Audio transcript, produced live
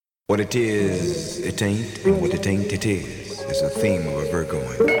What it is, it ain't, and what it ain't, it is the theme of a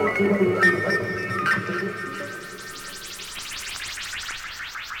Virgoing.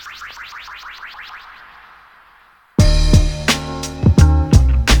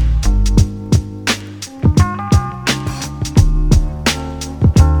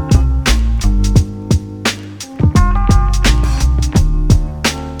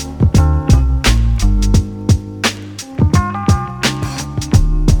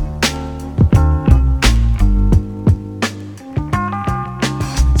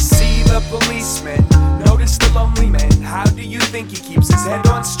 See the policeman, notice the lonely man. How do you think he keeps his head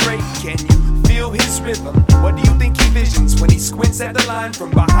on straight? Can you feel his rhythm? What do you think he visions when he squints at the line from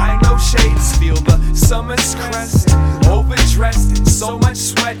behind those shades? Feel the summer's crest, overdressed in so much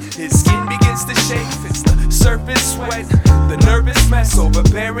sweat. His skin begins to shake, it's the surface sweat. The nervous mess,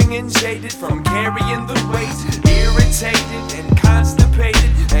 overbearing and jaded from carrying the weight. Irritated and constipated,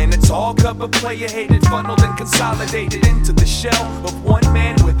 and a tall cup of player hated, funneled and consolidated into the shell of one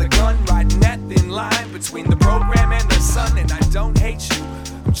man with a gun, riding that thin line between the program and the sun. And I don't hate you,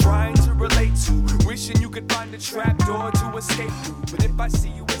 I'm trying to relate to, wishing you could find a trap door to escape through. But if I see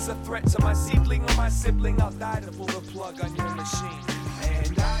you as a threat to my seedling or my sibling, I'll die to pull the plug on your machine.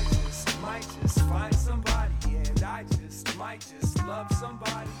 And I might just find somebody, and I just might just love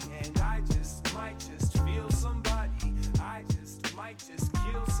somebody, and I just might just feel somebody, I just might just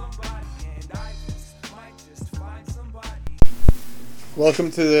kill somebody, and I just might just find somebody.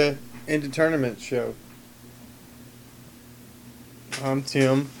 Welcome to the Into Tournament show. I'm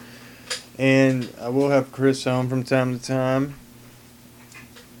Tim, and I will have Chris on from time to time.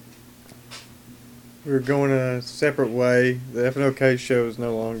 We're going a separate way. The FNOK show is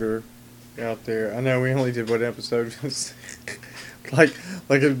no longer out there. I know we only did one episode. like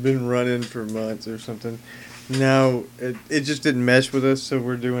it's been running for months or something. No, it just didn't mesh with us, so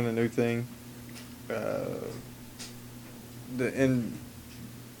we're doing a new thing.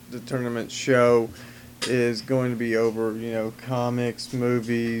 The tournament show is going to be over, comics,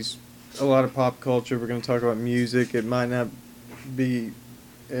 movies, a lot of pop culture. We're going to talk about music. It might not be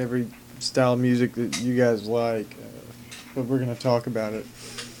every style of music that you guys like, but we're going to talk about it.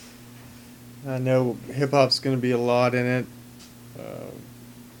 I know hip-hop's going to be a lot in it.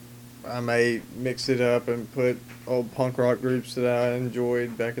 I may mix it up and put old punk rock groups that I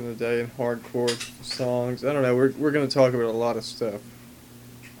enjoyed back in the day and hardcore songs. I don't know. We're going to talk about a lot of stuff.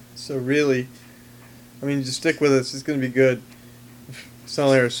 So really, just stick with us. It's going to be good. It's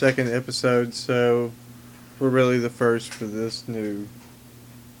only our second episode, so we're really the first for this new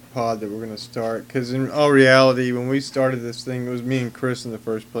pod that we're going to start. Because in all reality, when we started this thing, it was me and Chris in the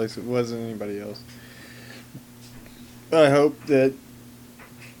first place. It wasn't anybody else. But I hope that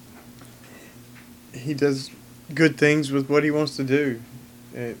he does good things with what he wants to do.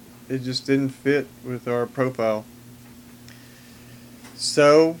 It just didn't fit with our profile.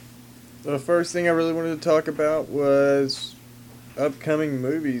 So, the first thing I really wanted to talk about was upcoming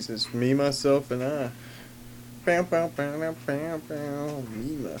movies. It's Me, Myself, and I. Bow, bow, bow, bow, bow, bow.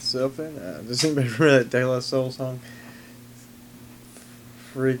 Me, Myself, and I. Does anybody remember that De La Soul song?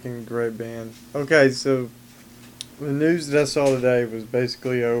 Freaking great band. Okay, so the news that I saw today was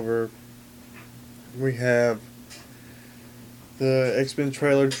basically over. We have the X-Men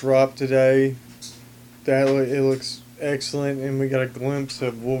trailer dropped today. It looks excellent, and we got a glimpse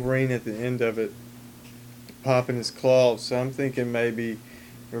of Wolverine at the end of it, popping his claws. So I'm thinking maybe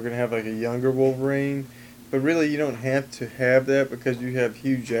we're going to have like a younger Wolverine. But really, you don't have to have that because you have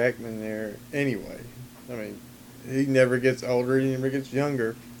Hugh Jackman there anyway. He never gets older, he never gets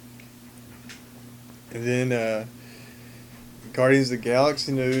younger. And then Guardians of the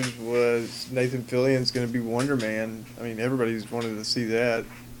Galaxy news was Nathan Fillion's going to be Wonder Man. Everybody's wanted to see that.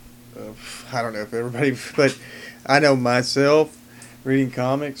 I don't know if everybody, but I know myself, reading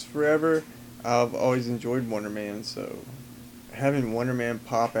comics forever, I've always enjoyed Wonder Man, so having Wonder Man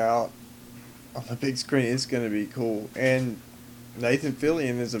pop out on the big screen is going to be cool. And Nathan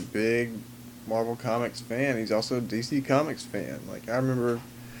Fillion is a big Marvel Comics fan. He's also a DC Comics fan. I remember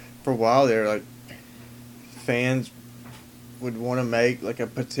for a while there, fans would want to make a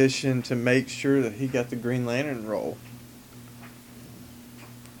petition to make sure that he got the Green Lantern role.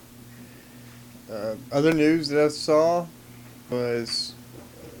 Other news that I saw was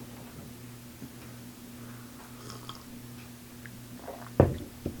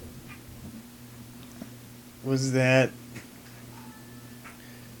that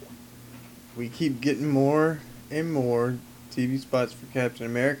we keep getting more and more TV spots for Captain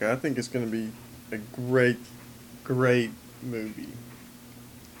America. I think it's going to be a great, great movie.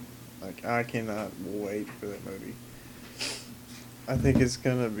 I cannot wait for that movie. I think it's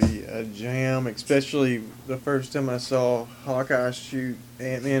gonna be a jam, especially the first time I saw Hawkeye shoot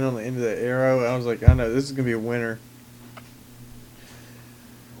Ant-Man on the end of the arrow. I was like, I know this is gonna be a winner.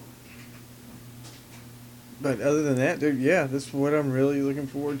 But other than that, dude, yeah, this is what I'm really looking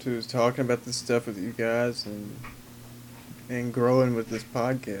forward to, is talking about this stuff with you guys and growing with this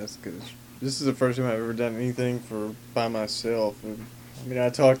podcast, because this is the first time I've ever done anything by myself. And, I mean, I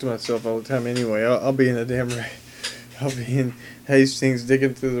talk to myself all the time anyway. I'll be in a I'll be in Hastings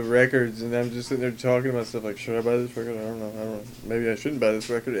digging through the records, and I'm just sitting there talking to myself like, should I buy this record? I don't know. Maybe I shouldn't buy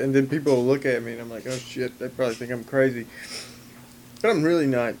this record. And then people will look at me, and I'm like, oh shit, they probably think I'm crazy. But I'm really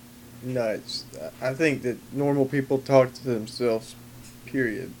not nuts. I think that normal people talk to themselves,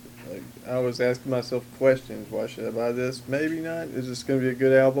 period. Like, I was asking myself questions. Why should I buy this? Maybe not. Is this going to be a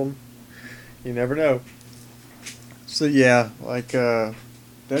good album? You never know. So yeah,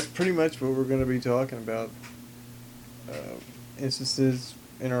 that's pretty much what we're going to be talking about. Instances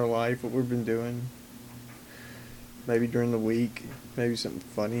in our life, what we've been doing. Maybe during the week, maybe something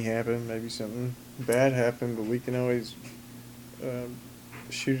funny happened, maybe something bad happened, but we can always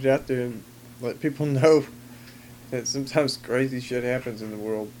shoot it out there and let people know that sometimes crazy shit happens in the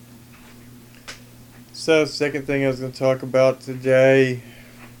world. So, second thing I was going to talk about today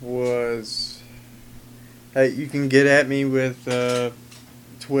was, hey, you can get at me with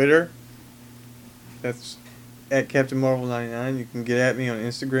Twitter. That's at Captain Marvel 99. You can get at me on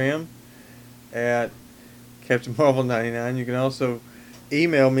Instagram at Captain Marvel 99. You can also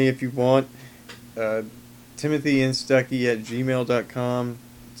email me if you want. TimothyNstuckey@gmail.com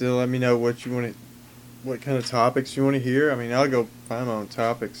to let me know what kind of topics you want to hear. I mean, I'll go find my own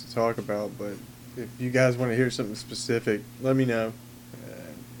topics to talk about, but if you guys want to hear something specific, let me know,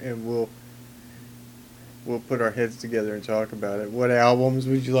 and we'll put our heads together and talk about it. What albums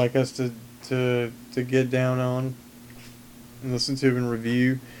would you like us to get down on and listen to and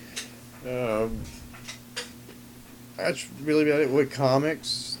review? That's really about it. What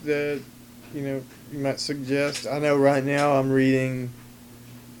comics that you might suggest? I know right now I'm reading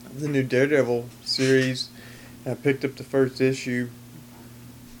the new Daredevil series. I picked up the first issue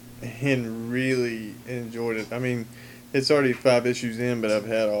and really enjoyed it. I mean, it's already 5 issues in, but I've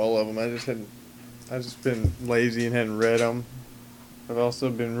had all of them. I've just been lazy and hadn't read them. I've also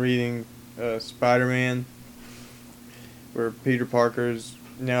been reading Spider-Man, where Peter Parker's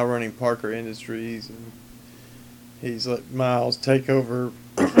now running Parker Industries, and he's let Miles take over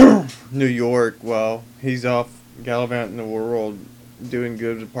New York while he's off gallivanting the world doing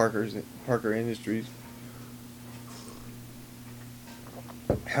good with Parker Industries.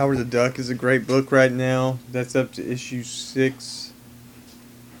 Howard the Duck is a great book right now. That's up to issue 6.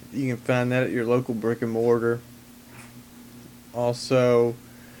 You can find that at your local brick and mortar. Also,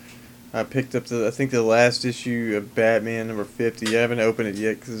 I picked up I think the last issue of Batman number 50. I haven't opened it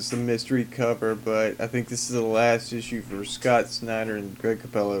yet because it's a mystery cover, but I think this is the last issue for Scott Snyder and Greg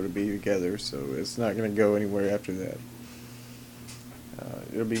Capullo to be together, so it's not going to go anywhere after that.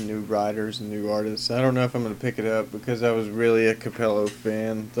 It'll be new writers and new artists. I don't know if I'm going to pick it up because I was really a Capullo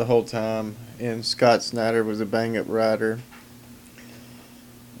fan the whole time, and Scott Snyder was a bang-up writer.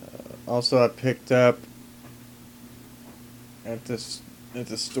 Also, I picked up at the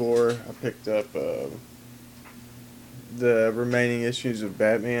store, I picked up the remaining issues of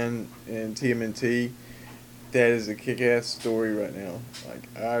Batman and TMNT. That is a kick-ass story right now. Like,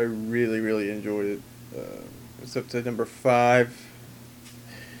 I really, really enjoyed it. It's up to number 5.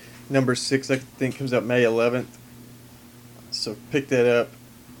 Number 6, I think, comes out May 11th. So pick that up,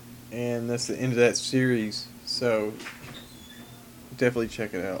 and that's the end of that series. So definitely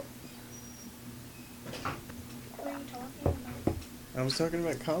check it out. What are you talking about? I was talking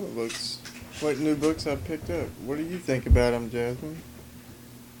about comic books. What new books I picked up. What do you think about them, Jasmine?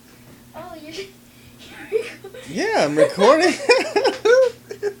 Oh, you're Yeah, I'm recording.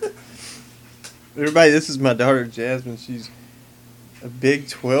 Everybody, this is my daughter Jasmine. She's a big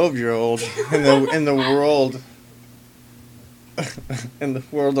 12-year-old in the world in the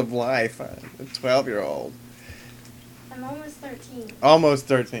world of life. A 12-year-old. I'm almost 13. Almost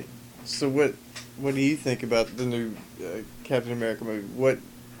 13. So what do you think about the new Captain America movie?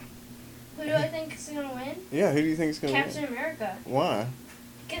 Who do I think is gonna win? Yeah, who do you think is gonna win? Captain America. Why?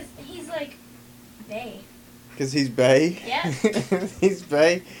 Because he's like Bay. Because he's Bay? Yeah. He's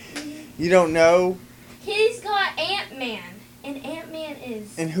Bay? You don't know? He's got Ant-Man. And Ant-Man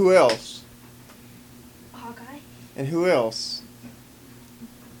is And who else? Hawkeye. And who else?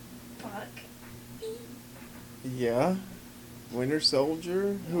 Buck. Yeah. Winter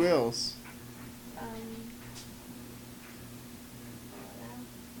Soldier? Who else?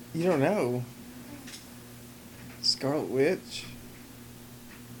 You don't know? Scarlet Witch?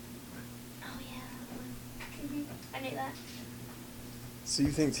 say that. So you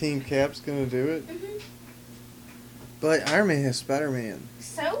think Team Cap's gonna do it? Mhm. But Iron Man has Spider-Man.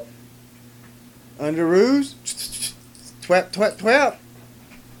 So Underoos? Twap, twap, twap.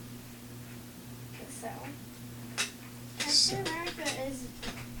 so Captain America is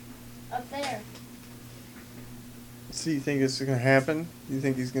up there. So you think it's gonna happen? You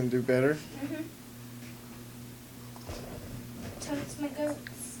think he's gonna do better? Mhm. Totes my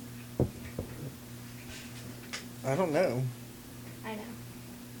goats. I don't know. I know.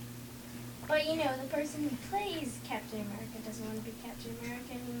 But you know, the person who plays Captain America doesn't want to be Captain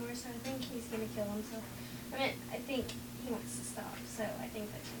America anymore, so I think he's gonna kill himself. I mean, I think he wants to stop, so I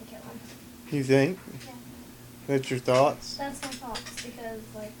think that's gonna kill him. You think? Yeah. That's your thoughts? That's my thoughts, because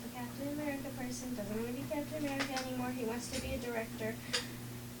like the Captain America person doesn't want to be Captain America anymore. He wants to be a director.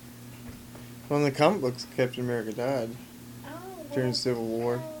 Well, in the comic books, Captain America died. Oh. During well, Civil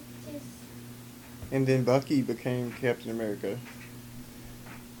War. well, just- And then Bucky became Captain America.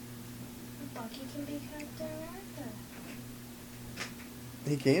 Bucky can be Captain America.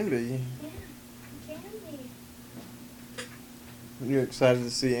 He can be. Yeah, he can be. You excited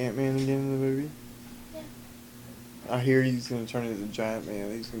to see Ant-Man again in the movie? Yeah. I hear he's going to turn into Giant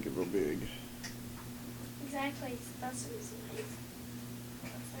Man. He's going to get real big. Exactly. So that's the reason why.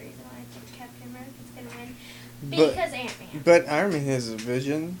 That's the reason why I think Captain America's gonna win. But- Because Ant-Man. But Iron Man has a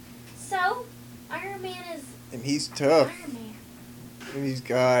vision, So, Iron Man is and he's tough. Iron Man. And he's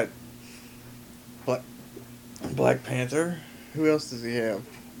got Black Panther. Who else does he have?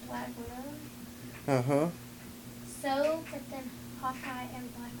 Black Widow. Uh-huh. So, but then Hawkeye and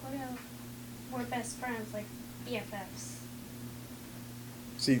Black Widow were best friends, like BFFs.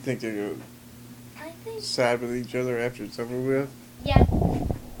 So you think they're going to I think. side with each other after it's over with? Yeah.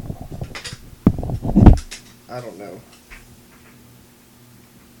 I don't know.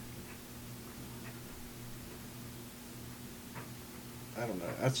 I don't know.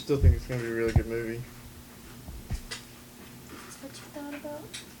 I still think it's going to be a really good movie. That's what you thought about?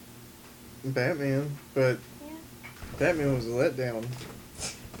 Batman, but Yeah. Batman was a letdown.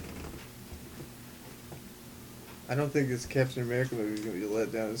 I don't think this Captain America movie is going to be a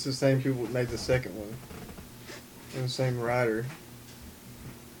letdown. It's the same people that made the second one. And the same writer.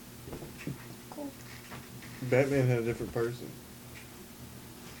 Cool. Batman had a different person.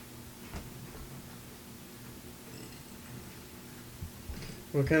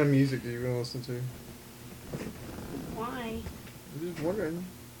 What kind of music do you want to listen to? Why? I'm just wondering.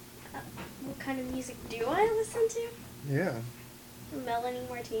 What kind of music do I listen to? Yeah. Melanie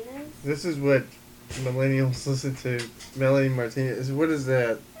Martinez. This is what millennials listen to. Melanie Martinez. What is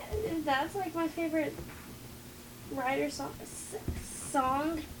that? That's like my favorite writer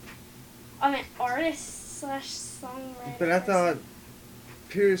song. I mean, artist / songwriter. But I thought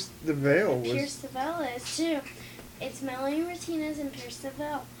Pierce the Veil was. Pierce the Veil is too. It's Melanie Martinez and Pierce the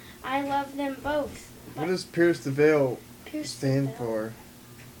Veil. I love them both. What does Pierce the Veil Pierce the stand Veil. for?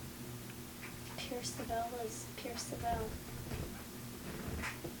 Pierce the Veil is Pierce the Veil.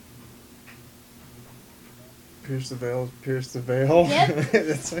 Pierce the Veil is Pierce the Veil? Yep.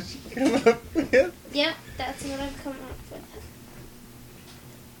 That's what you come up with? Yep, that's what I've come up with.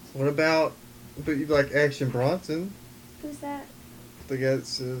 What about, but you like Action Bronson? Who's that? The guy that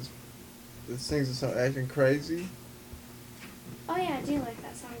says, that sings the song Acting Crazy? Oh yeah, I do like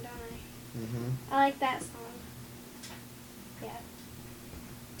that song, don't I? Mm-hmm. I like that song. Yeah.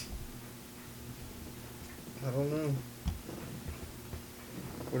 I don't know.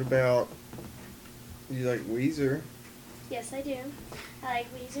 What about, you like Weezer? Yes, I do. I like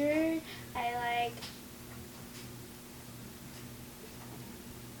Weezer. I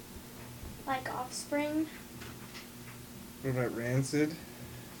like Offspring. What about Rancid?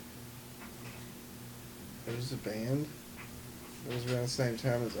 There was a band that was around the same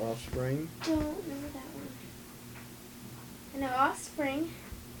time as Offspring. Don't know that one. I know Offspring.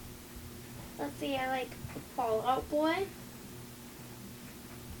 Let's see, I like Fall Out Boy.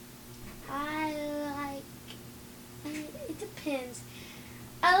 It depends.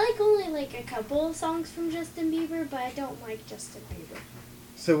 I like only like a couple of songs from Justin Bieber, but I don't like Justin Bieber.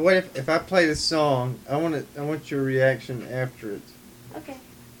 So what if I played a song? I want your reaction after it. Okay.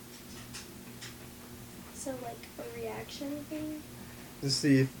 So like a reaction thing? To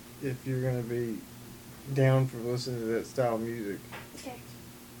see if you're gonna be down for listening to that style of music. Okay.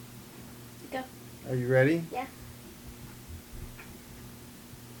 Go. Are you ready? Yeah.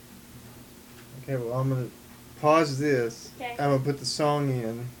 Okay, well I'm gonna pause this. Okay. I'm gonna put the song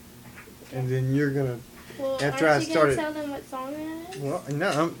in, and then you're gonna. Well, After aren't I you started- gonna tell them what song it is? Well,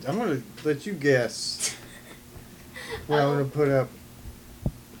 no, I'm gonna let you guess what I'm Oh. gonna put up,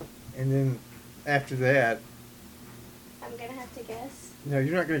 and then after that, I'm gonna have to guess. No,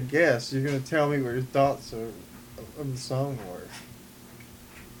 you're not going to guess. You're going to tell me what your thoughts of the song were.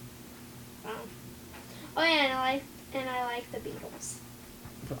 Oh yeah, and I like the Beatles.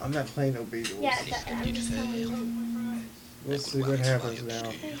 I'm not playing no Beatles. Yeah, I'm just telling you. We'll see what happens now.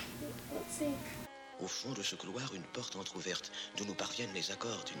 Let's see. Au fond de ce couloir, une porte entr'ouverte, d'où nous parviennent les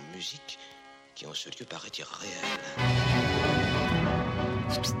accords d'une musique qui en ce lieu paraît irréelle.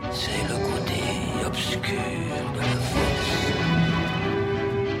 C'est le côté obscur de la force.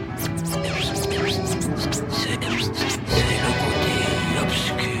 C'est le côté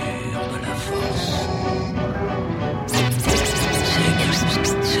obscur de la force.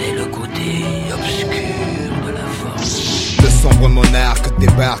 C'est le côté obscur de la force. Le sombre monarque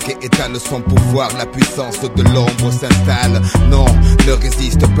débarque et étale son pouvoir. La puissance de l'ombre s'installe. Non, ne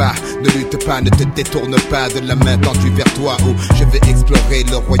résiste pas, ne lutte pas, ne te détourne pas de la main tendue vers toi. Où je vais explorer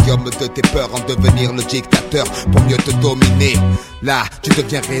le royaume de tes peurs, en devenir le dictateur pour mieux te dominer. Là, tu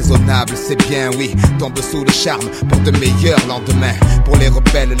deviens raisonnable, c'est bien, oui. Tombe sous le charme pour de meilleurs lendemains. Pour les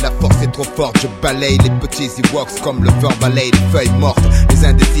rebelles, la force est trop forte. Je balaye les petits Ewoks comme le vent balaye les feuilles mortes. Les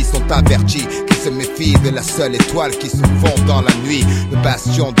indécis sont avertis qu'ils se méfient de la seule étoile qui se fond dans la nuit. Le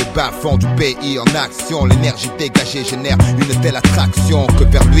bastion du bas-fond du pays en action. L'énergie dégagée génère une telle attraction que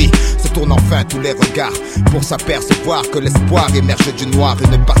vers lui se tournent enfin tous les regards pour s'apercevoir que l'espoir émerge du noir.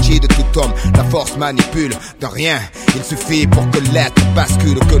 Une partie de tout homme, la force manipule de rien. Il suffit pour que l'être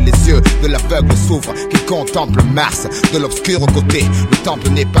bascule, que les yeux de l'aveugle s'ouvrent, qu'il contemple Mars de l'obscur côté. Le temple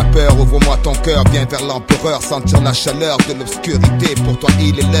n'est pas peur, ouvre-moi ton cœur, viens vers l'empereur, sentir la chaleur de l'obscurité. Pour toi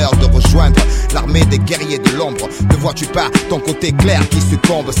il est l'heure de rejoindre l'armée des guerriers de l'ombre. Ne vois-tu pas ton côté clair qui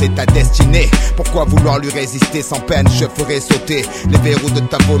succombe, c'est ta destinée. Pourquoi vouloir lui résister sans peine? Je ferai sauter les verrous de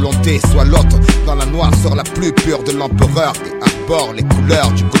ta volonté. Sois l'autre dans la noirceur la plus pure de l'empereur et arbore les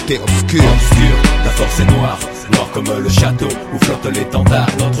couleurs du côté obscur. Obscur, la force est noire, noire comme le château où flotte l'étendard,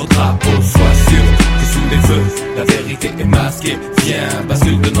 notre drapeau. Sois sûr que sous les feux, la vérité est masquée. Viens,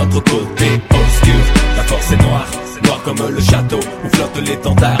 bascule de notre côté. Obscur, la force est noire, noire comme le château où flotte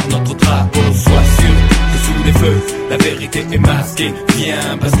l'étendard, notre drapeau. Sois sûr que sous les feux, la vérité est masquée.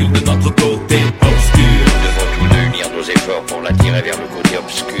 Viens, bascule de notre côté. Obscur. Nous devons tous deux unir nos efforts pour l'attirer vers le côté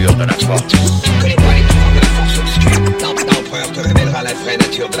obscur de la force. Tu ne connais pas les pouvoirs de la force obscure. L'empereur te révélera la vraie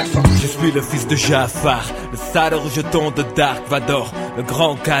nature de la force. Je suis le fils de Jafar, le sale rejeton de Dark Vador, le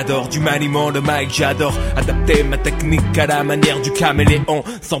grand cador du maniement de Mike. J'adore adapter ma technique à la manière du caméléon,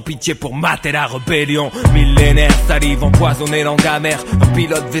 sans pitié pour mater la rébellion. Millénaire, salive empoisonnée, langue amère, un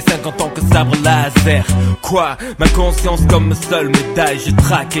pilote V5 en tant que sabre laser. Quoi? Ma conscience comme seule médaille. Je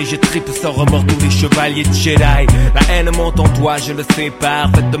traque et je tripe sans remords tous les chevaliers de Jedi. La haine monte en toi, je le sais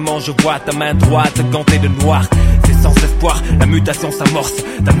parfaitement. Je vois ta main droite gantée de noir. C'est sans espoir, la mutation s'amorce.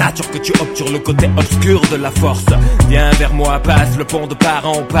 Ta nature que tu optes sur le côté obscur de la force. Viens vers moi, passe le pont de part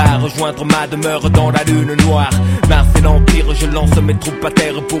en part, rejoindre ma demeure dans la lune noire. Mars et l'Empire, je lance mes troupes à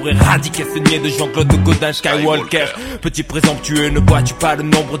terre pour éradiquer ce niais de Jean-Claude Godin Skywalker. Petit présomptueux, ne vois-tu pas le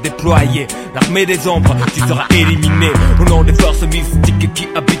nombre déployé? L'armée des ombres, tu seras éliminé. Au nom des forces mystiques qui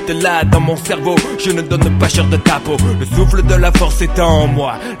habitent là dans mon cerveau, je ne donne pas cher de ta peau. Le souffle de la force est en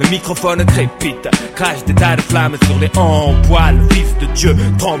moi, le microphone crépite, crache des tas de flammes sur les empoils. Le fils de Dieu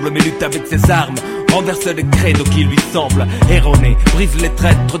tremble mais lutte avec ses armes, renverse les credos qui lui semblent erronés, brise les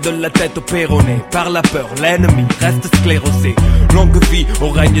traîtres de la tête au péroné. Par la peur, l'ennemi reste sclérosé. Longue vie au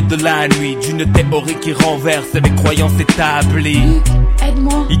règne de la nuit, d'une théorie qui renverse les croyances établies.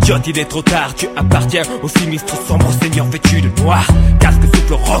 Aide-moi. Idiote, il est trop tard, tu appartiens au sinistre sombre seigneur vêtu de noir. Casque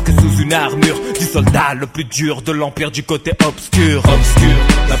souffle roc sous une armure du soldat le plus dur de l'empire du côté obscur. Obscur,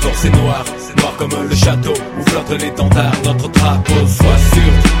 la force est noire, noire comme le château où flotte l'étendard, notre drapeau. Sois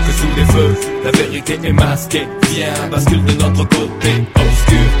sûr que sous les feux, la vérité est masquée. Viens, bascule de notre côté.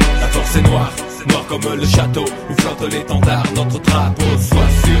 Obscur, la force est noire, noire comme le château où flotte l'étendard, notre drapeau. Sois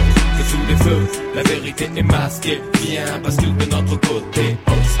sûr que sous les feux, la vérité est masquée. Viens, bascule de notre côté.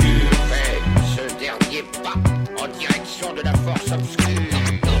 Obscur. Fais ce dernier pas en direction de la force obscure.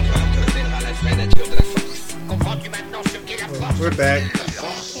 L'empereur te révélera la vraie nature de la force. Comprends-tu maintenant ce qu'est la force? We're back.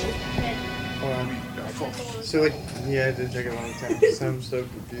 Okay, Hold on. So it, yeah, it did take a long time. So I'm so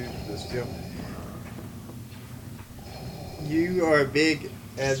confused with this deal. You are a big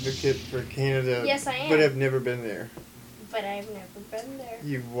advocate for Canada, Yes, I am. but have never been there. but I've never been there.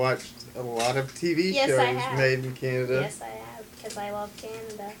 You've watched a lot of TV Yes, I shows have. made in Canada. Yes, I have, because I love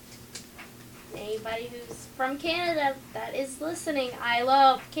Canada. Anybody who's from Canada that is listening, I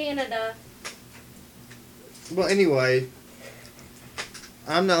love Canada. Well, anyway,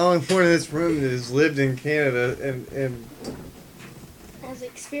 I'm the only one in this room that has lived in Canada and Has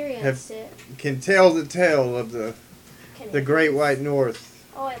experienced it. can tell the tale of the Canadians. The Great White North.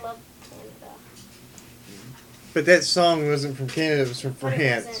 Oh, I love Canada. But that song wasn't from Canada, it was from But it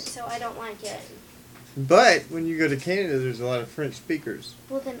France. wasn't, so I don't like it. But when you go to Canada, there's a lot of French speakers.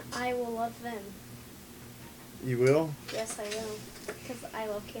 Well, then I will love them. You will? Yes, I will. Because I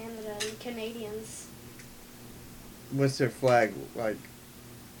love Canada and Canadians. What's their flag like?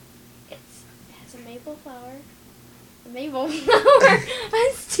 It has a maple flower. A maple flower?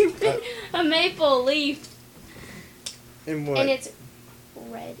 I'm stupid. A maple leaf. And what? And it's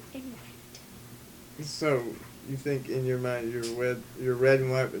red and white. So, you think in your mind you're red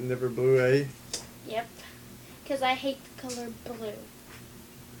and white but never blue, eh? Yep. Because I hate the color blue.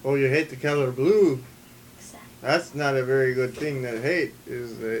 Oh, you hate the color blue. Exactly. That's not a very good thing to hate,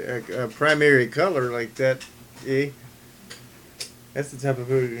 is a primary color like that, eh? That's the type of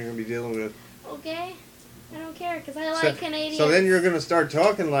food you're going to be dealing with. Okay. I don't care because I like Canadians. So then you're going to start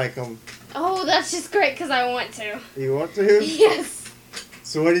talking like them. Oh, that's just great because I want to. You want to? Yes.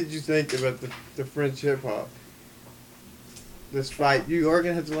 So what did you think about the French hip-hop? This fight. You are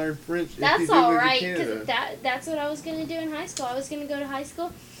going to have to learn French if you That's do all move to right Canada. because that's what I was going to do in high school. I was going to go to high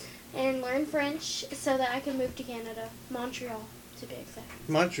school and learn French so that I could move to Canada. Montreal, to be exact.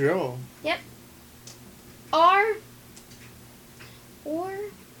 Montreal. Yep. Or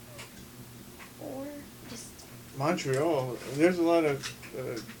just, Montreal. There's a lot of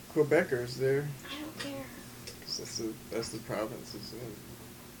Quebecers there. I don't care. 'Cause that's the province.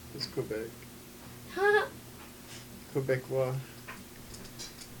 It's Quebec. Quebecois.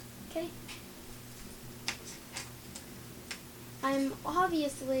 Okay. I'm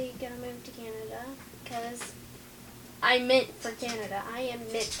obviously going to move to Canada because I meant for Canada. I am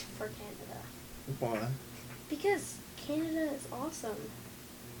meant for Canada. Why? Because Canada is awesome.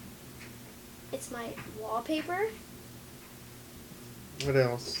 It's my wallpaper. What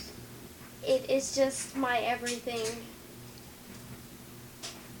else? It is just my everything.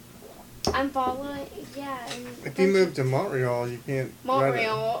 I'm following, yeah. And If you move to Montreal, you can't.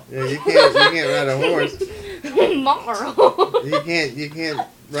 Montreal. You can't ride a horse. Montreal. You can't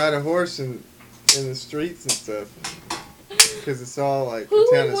ride a horse in the streets and stuff. Because it's all like Who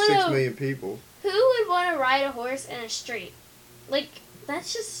a town would of 6 wanna- million people. Who would want to ride a horse in a street? Like,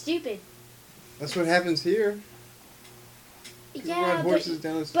 that's just stupid. That's what happens here. People Yeah, ride horses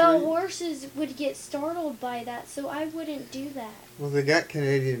down the street. but horses would get startled by that, so I wouldn't do that. Well, they got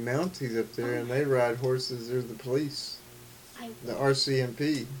Canadian Mounties up there, and they ride horses. They're the police. The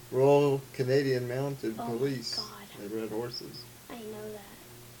RCMP, Royal Canadian Mounted Oh, Police. God. They ride horses. I know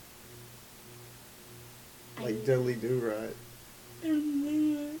that. Like Dudley Do-Right.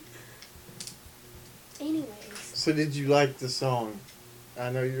 Anyways. So did you like the song? I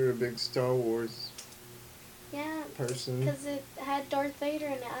know you're a big Star Wars Yeah, person. because it had Darth Vader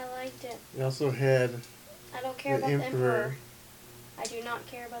in it. I liked it. You also had I don't care the about the Emperor. Emperor. I do not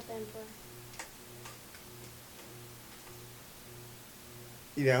care about the Emperor.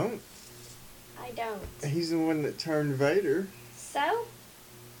 You don't? I don't. He's the one that turned Vader. So?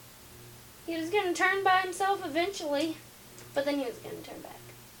 He was going to turn by himself eventually, but then he was going to turn back.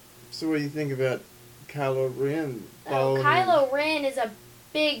 So what do you think about Kylo Ren Oh, following him? Kylo Ren is a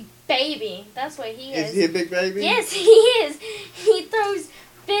big baby. That's what he is. Is he a big baby? Yes, he is. He throws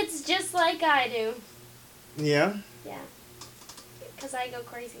fits just like I do. Yeah? Yeah. Because I go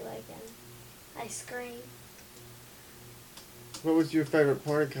crazy like him. I scream. What was your favorite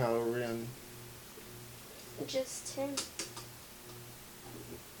part of Kylo Ren? Just him.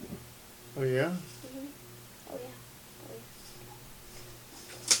 Oh yeah? Hmm. Oh, yeah. Oh, yeah.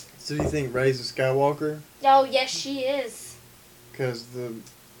 So do you think Rey's a Skywalker? Oh, yes, she is. Because the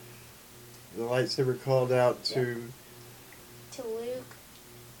lightsaber called out to... To Luke.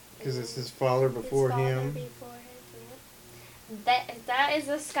 Because it's his father before His father him. before him, yeah. That is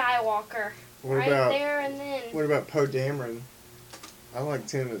a Skywalker. What right about there and then. What about Poe Dameron? I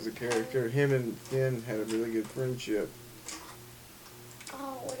liked him as a character. Him and Finn had a really good friendship.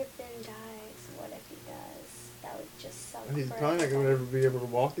 Oh, what if Finn dies? What if he does? That would just suck. He's for probably not going everybody. to ever be able to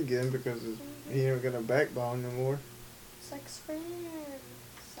walk again because he ain't got a backbone no more. Sucks for him.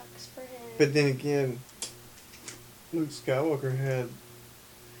 Sucks for him. But then again, Luke Skywalker had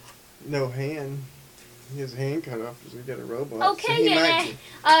no hand. His hand cut off because he got a robot. Okay, so he yeah. might,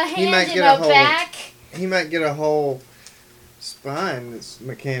 A he hand might in get a a whole- back. he might get a whole spine that's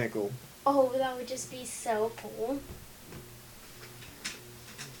mechanical. Oh, that would just be so cool.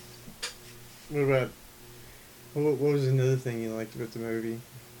 What about... What was another thing you liked about the movie?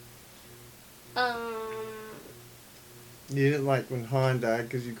 You didn't like when Han died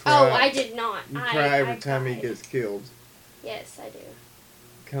because you cry. Oh, I did not. You I cry every time he cried. gets killed. Yes, I do.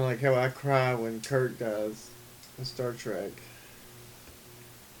 Kind of like how I cry when Kirk dies. in Star Trek.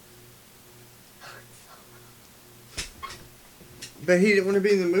 But he didn't want to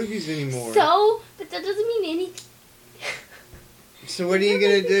be in the movies anymore. So, but that doesn't mean anything. So what are you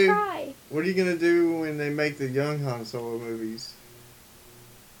gonna Made me do? cry. What are you gonna do when they make the young Han Solo movies?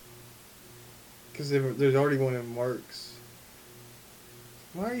 Because there's already one in works.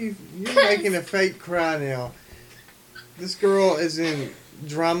 Why are you're making a fake cry now? This girl is in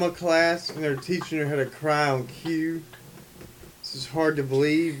drama class and they're teaching her how to cry on cue. This is hard to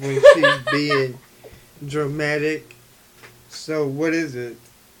believe when she's being dramatic. So what is it?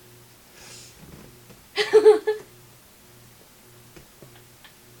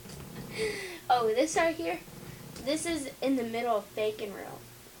 Oh, this right here. This is in the middle of fake and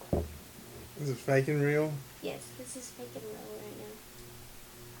real. Is it fake and real? Yes, this is fake and real right now.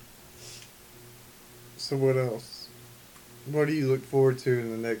 So what else? What do you look forward to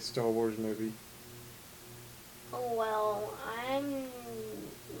in the next Star Wars movie? Oh, well, I'm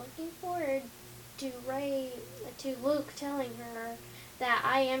looking forward to Luke telling her that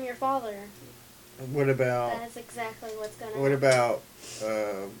I am your father. What about That is exactly what's going to what happen. about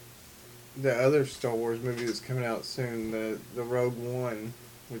the other Star Wars movie that's coming out soon, the Rogue One,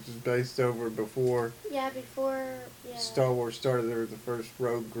 which is based over before Yeah. Star Wars started. There was the first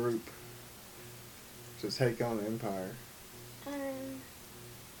Rogue group to take on the Empire. I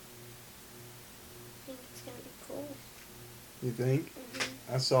think it's going to be cool. You think?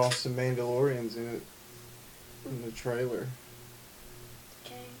 Mm-hmm. I saw some Mandalorians in it in the trailer.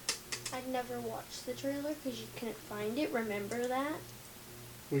 Okay. I'd never watched the trailer because you couldn't find it. Remember that?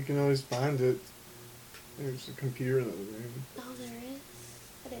 We can always find it. There's a computer in the room. Oh, there is?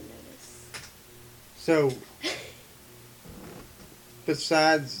 I didn't notice. So,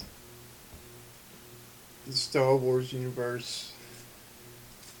 besides the Star Wars universe,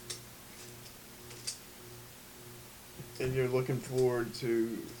 and you're looking forward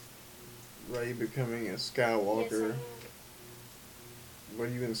to Rey becoming a Skywalker, Yes, I am. what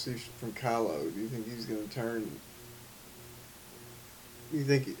are you going to see from Kylo? Do you think he's going to turn... You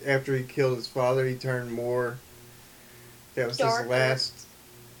think after he killed his father, he turned more... That was Darker.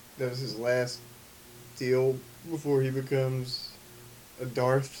 his last deal before he becomes a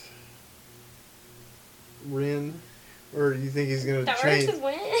Darth Ren? Or do you think he's going to change... Darth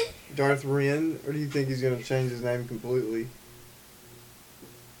went? Darth Ren? Or do you think he's going to change his name completely?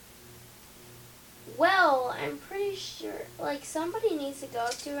 Well, I'm pretty sure, like, somebody needs to go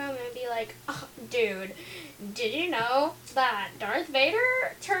up to him and be like, oh, dude, did you know that Darth Vader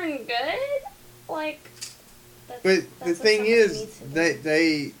turned good? Like, that's But the what thing somebody is, needs to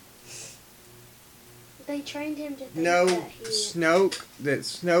do. They trained him to think No, that he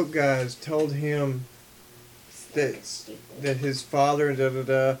Snoke guys told him Snoke is stupid. that his father and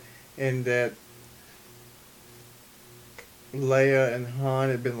and that Leia and Han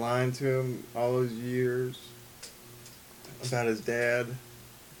had been lying to him all those years about his dad,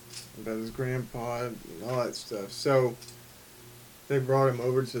 about his grandpa, and all that stuff. So they brought him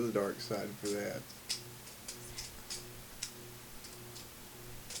over to the dark side for that.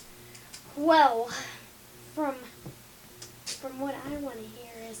 Well, from what I want to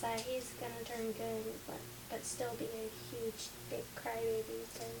hear is that he's gonna turn good, but still be a huge big crybaby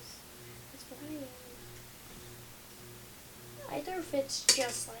because that's what I am. Either fits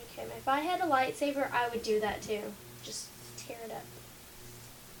just like him. If I had a lightsaber, I would do that too. Just tear it up.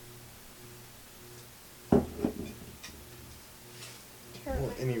 Tear Well,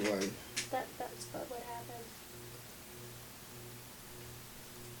 it up. anyway, That's what would happen.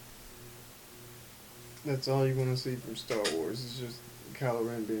 that's all you want to see from Star Wars is just Kylo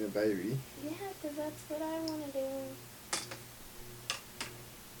Ren being a baby. Yeah, because that's what I want to do.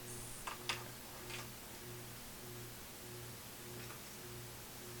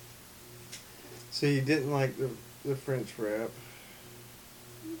 So you didn't like the French rap.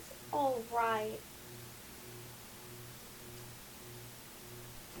 It's alright.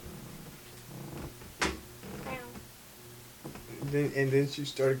 Then she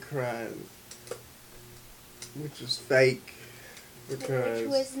started crying, which was fake because Which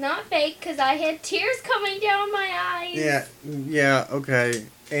was not fake because I had tears coming down my eyes. yeah, okay.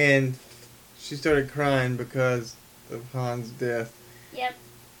 And she started crying because of Han's death. Yep.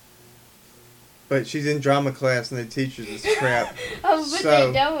 But she's in drama class and they teach her this crap. Oh, but So-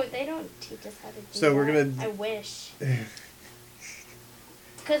 they don't. They don't teach us how to do So we're that. gonna- I wish.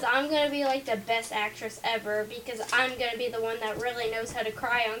 Because I'm going to be like the best actress ever because I'm going to be the one that really knows how to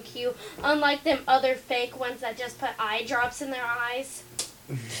cry on cue. Unlike them other fake ones that just put eye drops in their eyes.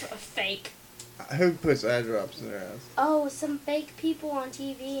 Fake. Who puts eye drops in their eyes? Oh, some fake people on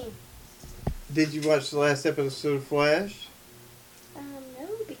TV. Did you watch the last episode of Flash? No,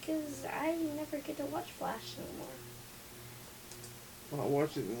 because I never get to watch Flash anymore. Well, I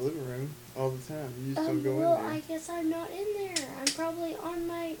watch it in the living room all the time. You just don't go Well, in there. I guess I'm not in there. I'm probably on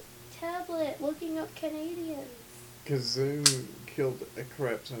my tablet looking up Canadians. Because Zoom killed a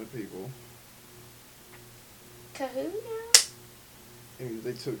crap ton of people. Kahuna? And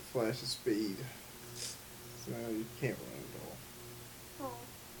they took Flash's speed. So now you can't run at all.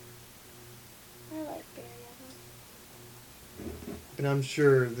 Oh. I like Barry Allen. But I'm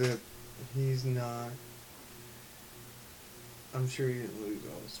sure that he's not... I'm sure he didn't lose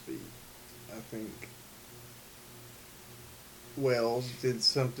all his speed. I think Wells did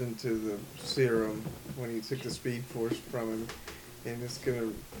something to the serum when he took the Speed Force from him, and it's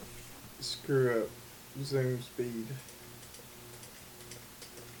gonna screw up Zoom's speed.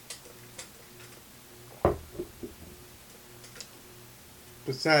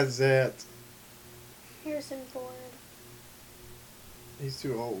 Besides that, Harrison Ford. he's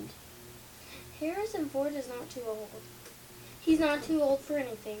too old. Harrison Ford is not too old. He's not too old for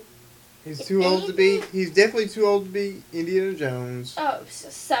anything. He's If too old to be. anything- He's definitely too old to be Indiana Jones. Oh,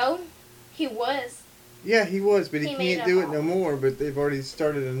 so? He was. Yeah, he was, but he He made can't a do it no Hall. more. But they've already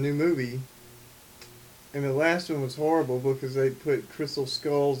started a new movie, and the last one was horrible because they put crystal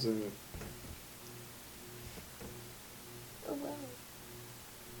skulls in it. Oh, well.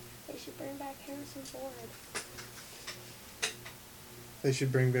 They should bring back Harrison Ford. They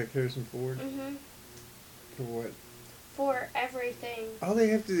should bring back Harrison Ford Mm-hmm. for what? For everything. All they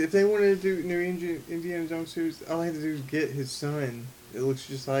have to, if they wanted to do new Indiana Jones series, all they have to do is get his son. It looks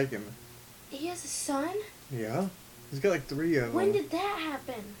just like him. He has a son? Yeah, he's got like 3 of them. When did that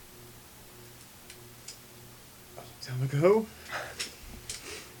happen? A long time ago.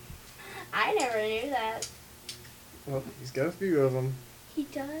 I never knew that. Well, he's got a few of them. He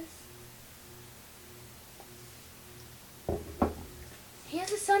does? He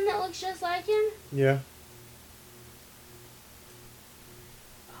has a son that looks just like him? Yeah,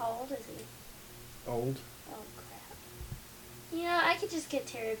 How old is he? old. Oh, crap. You know, I could just get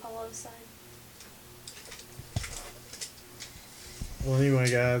Terry Polo's son. Well, anyway,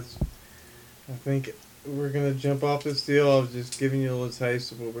 guys, I think we're gonna jump off this deal. I was just giving you a little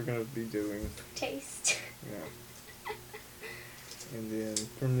taste of what we're gonna be doing. Taste. Yeah. And then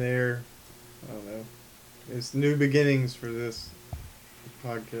from there, I don't know. It's new beginnings for this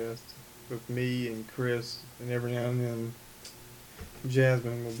podcast with me and Chris, and every now and then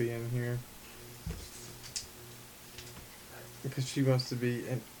Jasmine will be in here because she wants to be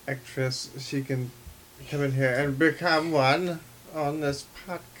an actress. She can come in here and become one on this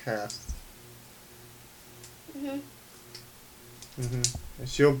podcast. Mhm. And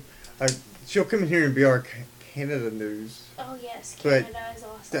she'll come in here and be our Canada news. Oh yes, But Canada is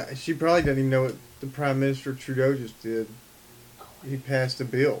awesome. She probably doesn't even know what the Prime Minister Trudeau just did. Oh, He passed a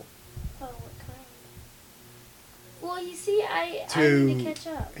bill. what kind? Well, you see, I To- need to catch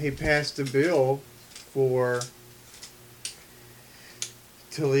up. He passed a bill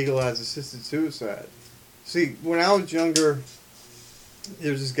to legalize assisted suicide. See, when I was younger,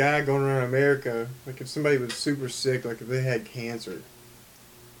 there was this guy going around America, like if somebody was super sick, like if they had cancer,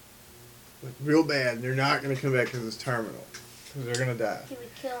 like real bad, and they're not going to come back because it's terminal, because they're going to die. He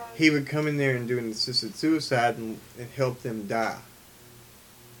would kill him. He would come in there and do an assisted suicide and help them die.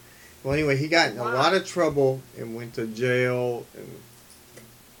 Well, anyway, he got in a Wow. lot of trouble and went to jail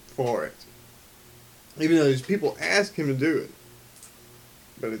for it. Even though these people asked him to do it.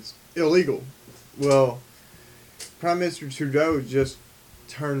 But it's illegal. Well, Prime Minister Trudeau just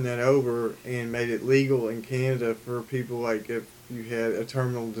turned that over and made it legal in Canada for people like if you had a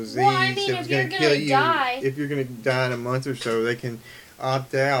terminal disease Well, I mean, that was if you're going to gonna kill you. die- If you're going to die in a month or so, they can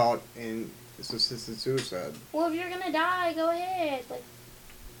opt out and it's assisted suicide. Well, if you're gonna die, go ahead. Like,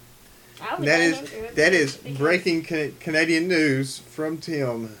 I would That let is him do it that is because breaking Canadian news from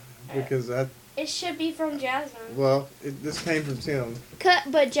Tim because It should be from Jasmine. this came from Tim.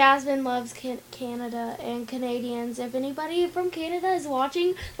 But Jasmine loves Canada and Canadians. If anybody from Canada is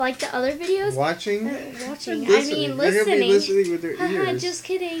watching, like the other videos, Watching, watching. I Listening. mean, They're gonna be listening. listening with their Haha, ears. just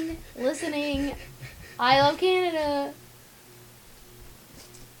kidding. Listening. I love Canada.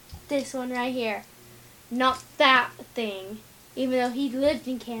 This one right here. Not that thing. Even though he lived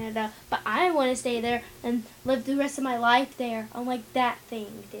in Canada. But I want to stay there and live the rest of my life there. Unlike that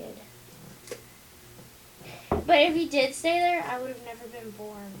thing did. But if he did stay there, I would have never been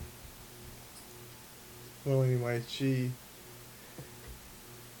born. Well, anyway, she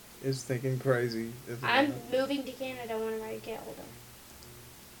is thinking crazy. at the I'm moment. moving to Canada when I get older.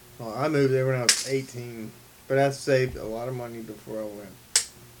 Well, I moved there when I was 18, but I saved a lot of money before I went.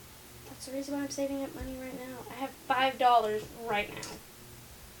 That's That's the reason why I'm saving up money right now. I have $5 right now.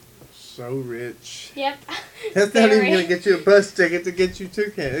 So rich. Yep. That's not even Very. gonna get you a bus ticket to get you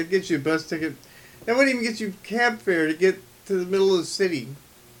to camp. It gets you a bus ticket. That wouldn't even get you cab fare to get to the middle of the city.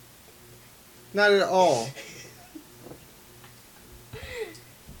 Not at all.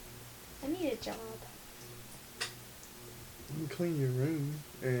 I need a job. You can clean your room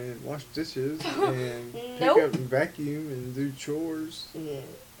and wash dishes and Nope. pick up and vacuum and do chores.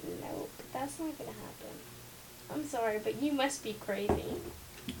 Nope, that's not gonna happen. I'm sorry, but you must be crazy.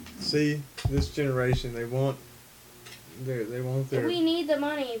 See, this generation, they want their We need the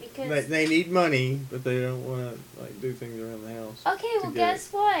money because. they need money, but they don't want to like do things around the house. Okay, to well, get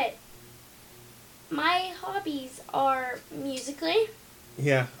guess what? My hobbies are musically.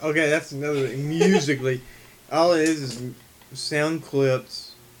 Yeah. Okay, that's another thing. Musically, all it is sound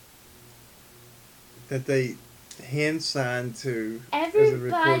clips that they hand sign to. as a record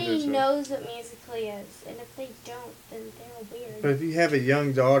Everybody yourself. knows what musically is, and if they don't, then they're weird. But if you have a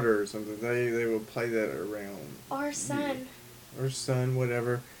young daughter or something, they will play that around. Our son. Or son,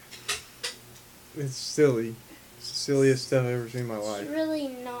 whatever. It's silly. It's the silliest stuff I've ever seen in my It's life. really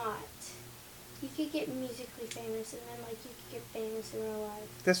not. You could get musically famous, and then like you could get famous in real life.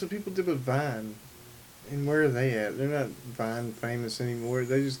 That's what people did with Vine. And where are they at? They're not Vine famous anymore.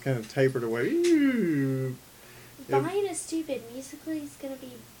 They just kind of tapered away. Ooh. Yep. Vine is stupid. Musically is gonna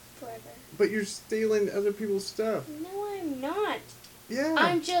be forever. But you're stealing other people's stuff. No, I'm not. Yeah.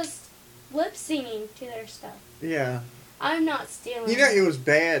 I'm just lip singing to their stuff. Yeah. I'm not stealing. You know, it was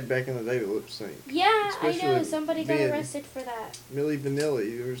bad back in the day to lip sync. Yeah, I know. Especially Somebody got being arrested for that. Milli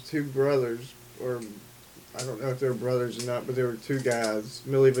Vanilli. There was two brothers, or I don't know if they were brothers or not, but there were two guys,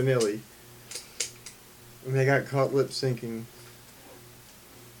 Milli Vanilli. And they got caught lip syncing.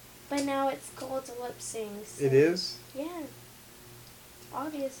 But now it's called a lip sync. So. It is? Yeah.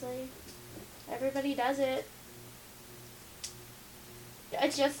 Obviously. Everybody does it.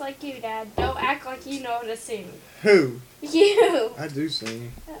 It's just like you, Dad. Don't act like you know how to sing. Who? You! I do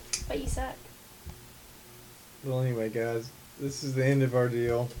sing. But you suck. Well, anyway, guys, this is the end of our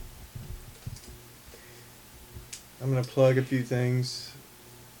deal. I'm going to plug a few things.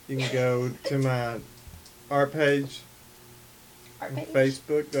 You can go to my art page. Art page?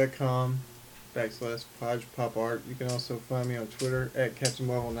 Facebook.com/Podge Pop Art. You can also find me on Twitter at Captain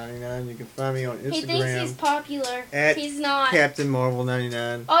Marvel 99. You can find me on Instagram. He thinks he's popular. At He's not. Captain Marvel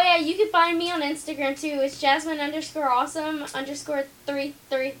 99. Oh yeah, you can find me on Instagram too. It's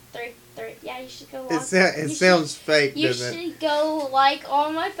Jasmine_awesome_333. Yeah, you should go. It sounds fake, You doesn't it? should go like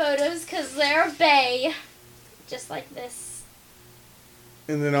all my photos because they're bae, just like this.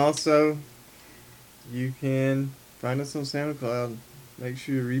 And then also, you can find us on SoundCloud. Make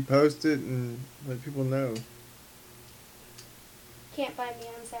sure you repost it and let people know. Can't find me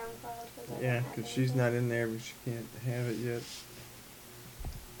on SoundCloud. Yeah, because she's not in there, but she can't have it yet.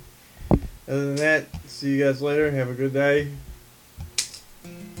 Other than that, see you guys later. Have a good day.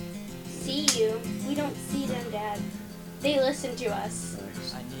 See you. We don't see them, Dad. They listen to us.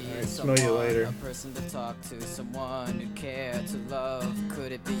 Thanks. I need Alright, smell you later. A person to talk to, someone who cared to love.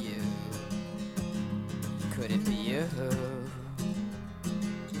 Could it be you? Could it be you?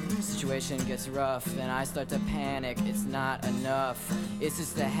 The situation gets rough, then I start to panic. It's not enough. It's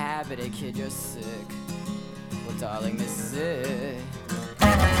just a habit, a kid, you're sick. Well, darling, this is it.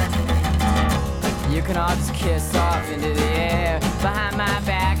 You can all just kiss off into the air. Behind my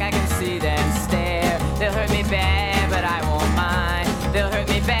back, I can see them stare. They'll hurt me bad, but I won't mind. They'll hurt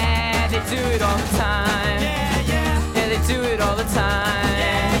me bad, they do it all the time. Yeah, yeah. Yeah, they do it all the time.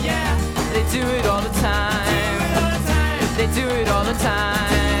 Yeah, yeah. They do it all the time. They do it all the time.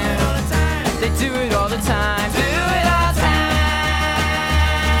 They do it all the time. Do it all the time.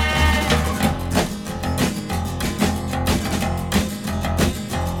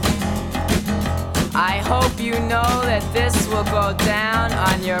 I hope you know that this will go down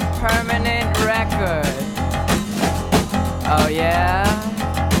on your permanent record. Oh yeah?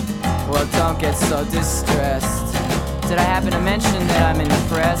 Well, don't get so distressed. Did I happen to mention that I'm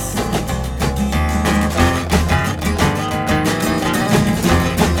impressed?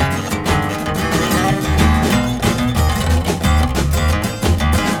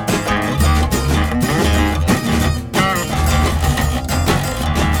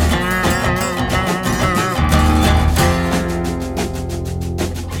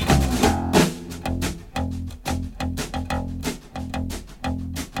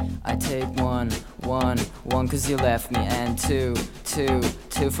 I take one, 'cause you left me, and two,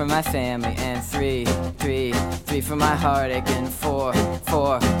 2 for my family, and 3 for my heartache, and 4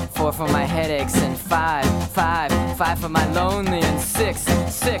 for my headaches, and 5 for my lonely, and 6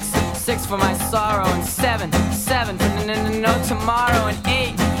 for my sorrow, and 7 for no tomorrow, and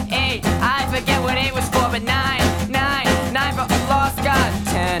 8 I forget what 8 was for, but 9 for lost God,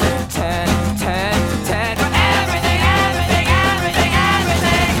 10 for everything.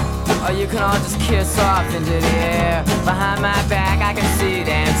 Or you can all just kiss off into the air. Behind my back I can see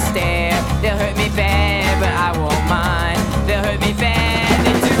them stare. They'll hurt me bad, but I won't